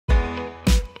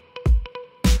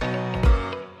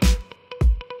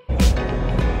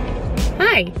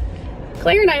Hi.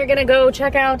 Claire and I are gonna go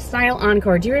check out Style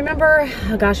Encore. Do you remember,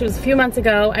 oh gosh, it was a few months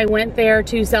ago, I went there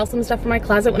to sell some stuff for my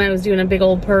closet when I was doing a big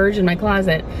old purge in my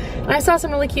closet. And I saw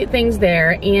some really cute things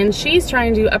there, and she's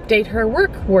trying to update her work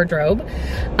wardrobe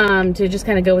to just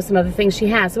kind of go with some other things she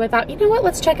has. So I thought, you know what,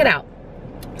 let's check it out.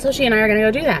 So she and I are gonna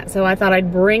go do that. So I thought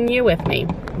I'd bring you with me.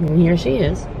 And here she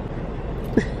is.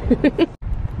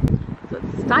 So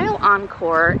it's Style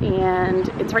Encore, and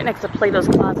it's right next to Plato's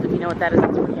Closet. If you know what that is,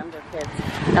 it's for younger kids,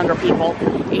 younger people.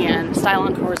 And Style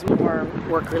Encore is more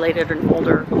work related and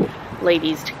older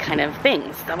ladies kind of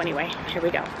things. So anyway, here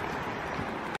we go.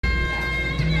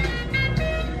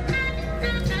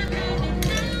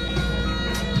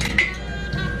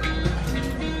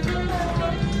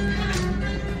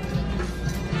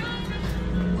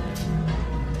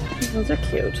 Those are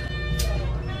cute.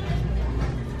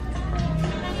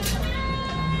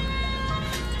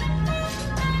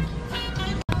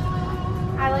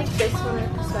 I like this one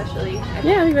especially. I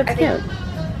think that's cute.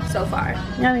 So far.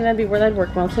 Yeah, I think that'd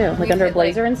work well too. Like under a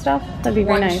blazer and stuff. That'd be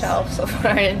very nice. One shelf so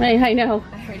far. I know.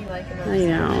 I already like it. I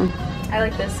know. I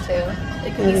like this too.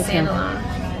 It can be standalone.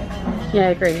 Yeah,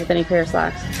 I agree with any pair of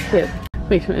socks. Cute.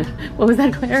 Wait a minute. What was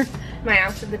that, Claire? My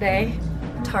outfit of the day.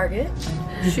 Target.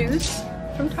 Shoes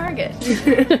from Target.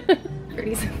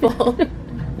 Pretty simple.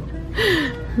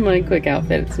 My quick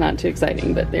outfit. It's not too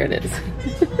exciting, but there it is.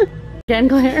 Again,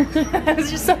 Claire? I was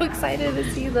just so excited to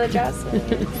see the dresses.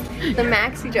 The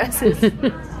maxi dresses.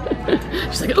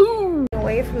 She's like, ooh!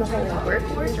 Away from the whole work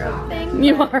wardrobe thing.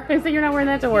 You are? So you're not wearing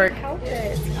that to work.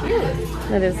 It's cute.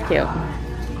 That is cute.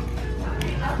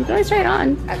 You can always try it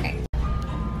on. Okay.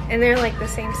 And they're like the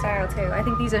same style too. I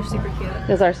think these are super cute.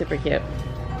 Those are super cute.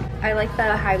 I like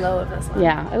the high-low of this one.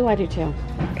 Yeah. Oh, I do too.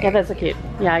 Yeah, that's so cute.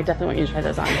 Yeah, I definitely want you to try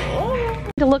those on.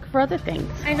 To look for other things.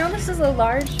 I know this is a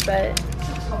large, but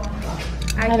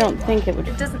I don't think it would.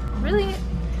 It doesn't really.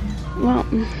 Well,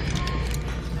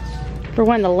 for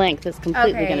one, the length is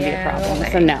completely going to be a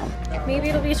problem. So no. Maybe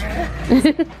it'll be try.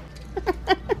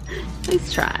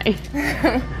 Let's try.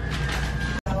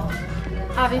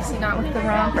 Obviously not with the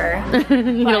romper.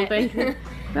 You don't think?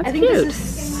 That's I think cute. this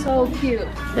is so cute.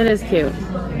 It is cute.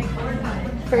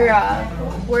 For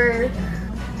work,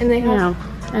 and they have.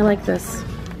 Yeah, I like this.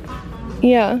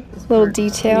 Yeah, little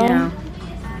detail. Yeah.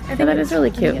 I think that is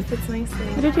really cute. It fits nicely.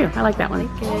 I do too. I like that one.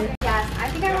 Yes, I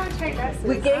think I want to try dresses.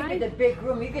 We gave you the big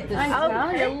room. You get the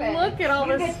Look at all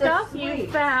the stuff you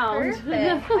found.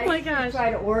 Oh my gosh.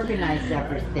 Try to organize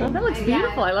everything. Oh, that looks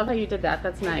beautiful. I love how you did that.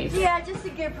 That's nice. Yeah, just to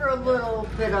give her a little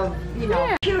bit of, you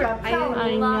know, cute. I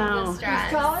love this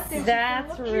dress.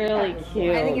 That's really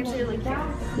cute. I think it's really cute.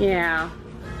 Yeah.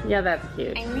 Yeah, that's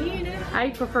cute. I need it. I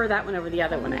prefer that one over the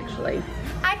other one, actually.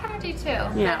 I kind of do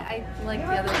too. Yeah. But I like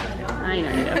the other one. I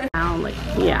know you do. Like,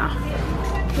 yeah.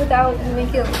 Without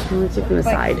making it. Let's see from the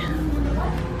side.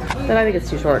 But I think it's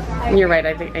too short. You're right.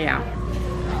 I think, yeah.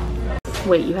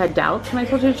 Wait, you had doubts when I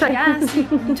told you to try it? Yes, you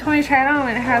told me to try it on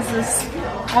and it has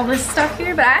all this stuff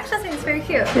here, but I actually think it's very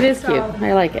cute. It is cute.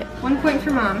 I like it. 1 point for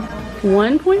mom.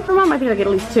 1 point for mom? I think I get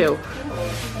at least 2.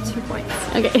 2 points.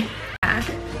 Okay. Yeah.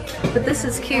 But this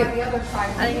is cute.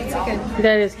 I think it's a good.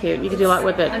 That is cute. You can do a lot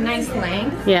with it. A nice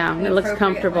length. Yeah, it looks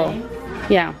comfortable.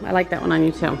 Yeah, I like that one on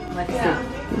you too. Let's see.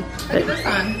 Look at this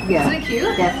one. Yeah. Isn't it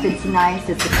cute? Yes, it's nice.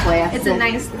 It's a classic. It's a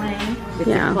nice length. It's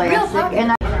Yeah. a classic.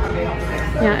 And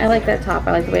Yeah, I like that top.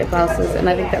 I like the way it blouses, and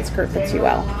I think that skirt fits you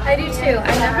well. I do too.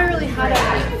 I never really had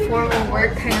a like, formal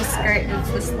work kind of skirt.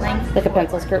 It's this length. Like a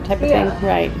pencil skirt type of thing?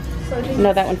 Right. So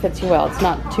No, that one fits you well. It's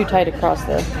not too tight across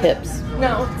the hips.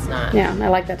 No, it's not. Yeah, I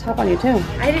like that top on you too.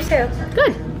 I do too.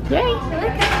 Good. Yay. I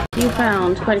like it. You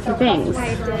found quite a few things.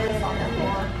 I did.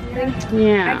 I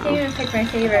Yeah. can't even pick my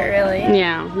favorite really.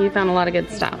 Yeah, you found a lot of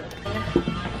good stuff.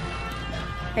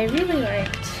 I really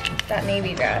liked that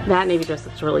navy dress. That navy dress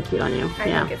looks really cute on you. I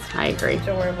think it's I agree.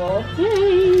 adorable.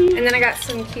 Yay. And then I got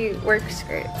some cute work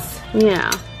skirts. Yeah.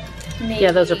 Navy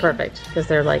Yeah, those are perfect because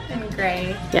they're like, and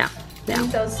gray. yeah. I Yeah.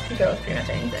 think those could go with pretty much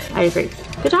anything. I agree.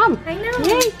 Good job. I know.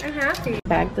 Yay. I'm happy.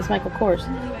 Bag, this Michael Kors.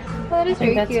 Well, that is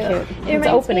very That's cute. cute. It It's reminds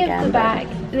open me again, of the but- bag.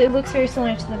 It looks very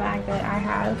similar to the bag that I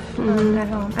have at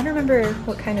home. I don't remember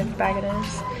what kind of bag it is.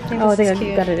 I think Oh, I this think is I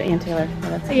cute. got it at Ann Taylor. Oh,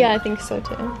 that's cute. Yeah, I think so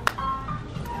too.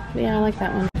 Yeah, I like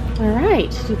that one. All right.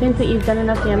 Do you think that you've done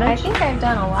enough I damage? think I've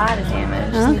done a lot of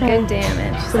damage. Some Okay. good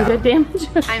damage. Some good damage?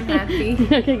 I'm happy.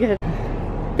 Okay, good.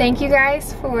 Thank you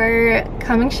guys for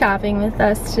coming shopping with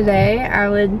us today. I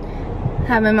would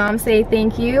have my mom say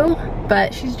thank you,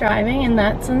 but she's driving and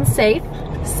that's unsafe.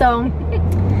 So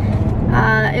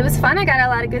it was fun. I got a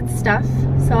lot of good stuff,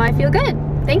 so I feel good.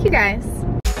 Thank you guys.